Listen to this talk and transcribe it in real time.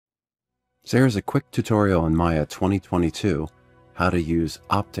So here's a quick tutorial in Maya 2022 how to use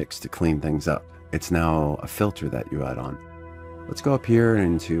Optix to clean things up. It's now a filter that you add on. Let's go up here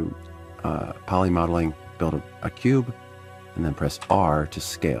into poly modeling, build a cube, and then press R to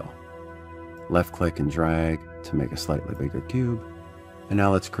scale. Left click and drag to make a slightly bigger cube. And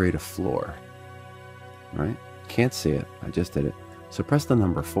now let's create a floor. Right? Can't see it, I just did it. So press the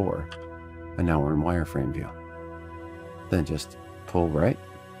number 4, and now we're in wireframe view. Then just pull right.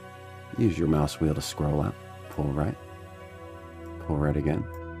 Use your mouse wheel to scroll out. Pull right again.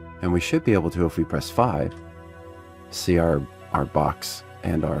 And we should be able to, if we press 5, see our box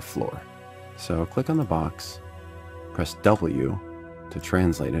and our floor. So click on the box, press W to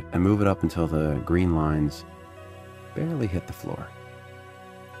translate it, and move it up until the green lines barely hit the floor.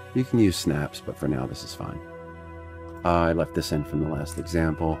 You can use snaps, but for now this is fine. I left this in from the last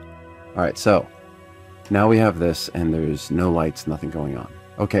example. Alright, so now we have this and there's no lights, nothing going on.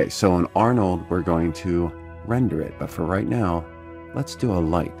 Okay, so in Arnold we're going to render it, but for right now, let's do a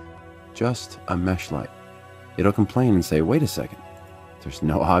light. Just a mesh light. It'll complain and say, wait a second, there's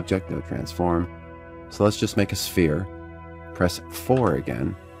no object, no transform. So let's just make a sphere. Press 4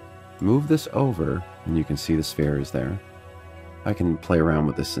 again. Move this over, and you can see the sphere is there. I can play around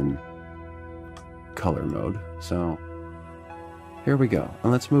with this in color mode. So here we go.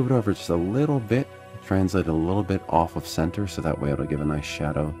 And let's move it over just a little bit. Translate a little bit off of center, so that way it'll give a nice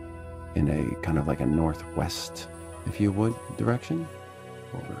shadow in a kind of like a northwest, if you would, direction.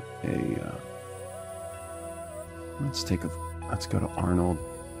 Over a let's go to Arnold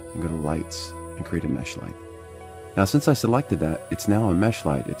and go to lights and create a mesh light. Now since I selected that, it's now a mesh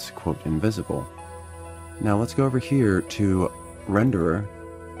light. It's quote invisible. Now let's go over here to renderer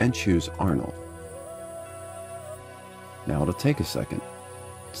and choose Arnold. Now it'll take a second.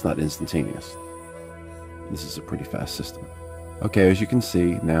 It's not instantaneous. This is a pretty fast system. Okay, as you can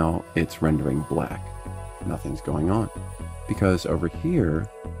see, now it's rendering black. Nothing's going on. Because over here,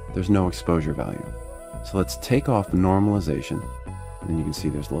 there's no exposure value. So let's take off normalization. And you can see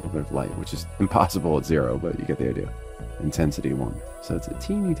there's a little bit of light, which is impossible at 0, but you get the idea. Intensity 1. So it's a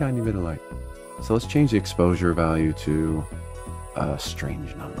teeny tiny bit of light. So let's change the exposure value to a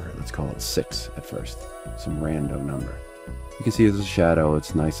strange number. Let's call it 6 at first. Some random number. You can see there's a shadow.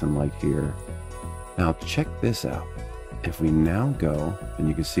 It's nice and light here. Now check this out. If we now go, and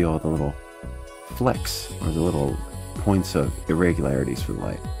you can see all the little flecks, or the little points of irregularities for the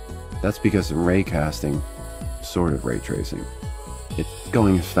light. That's because in ray casting, sort of ray tracing, it's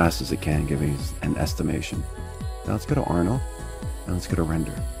going as fast as it can, giving an estimation. Now let's go to Arnold, and let's go to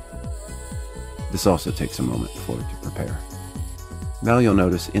render. This also takes a moment for it to prepare. Now you'll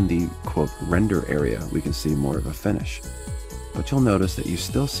notice in the, quote, render area, we can see more of a finish. But you'll notice that you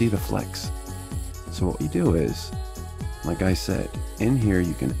still see the flecks. So what you do is, like I said, in here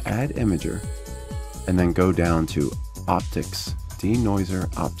you can add imager, and then go down to Optix, denoiser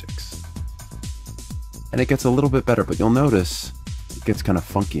Optix. And it gets a little bit better, but you'll notice it gets kind of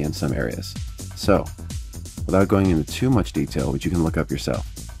funky in some areas. So, without going into too much detail, which you can look up yourself,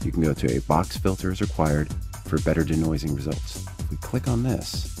 you can go to a box filter is required for better denoising results. If we click on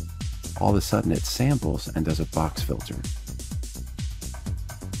this, all of a sudden it samples and does a box filter.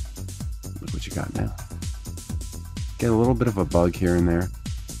 Look what you got now. Get a little bit of a bug here and there,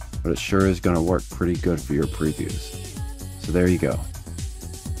 but it sure is going to work pretty good for your previews. So there you go.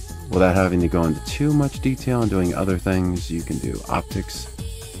 Without having to go into too much detail and doing other things, you can do Optix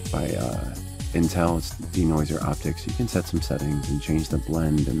by Intel. It's denoiser Optix. You can set some settings and change the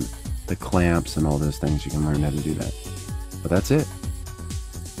blend and the clamps and all those things. You can learn how to do that. But that's it.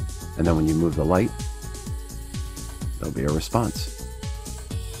 And then when you move the light, there'll be a response.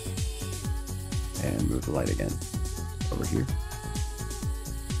 And move the light again over here.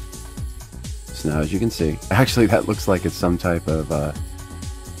 So now as you can see, actually that looks like it's some type of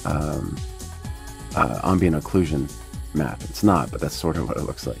ambient occlusion map. It's not, but that's sort of what it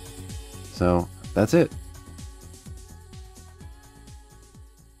looks like. So that's it.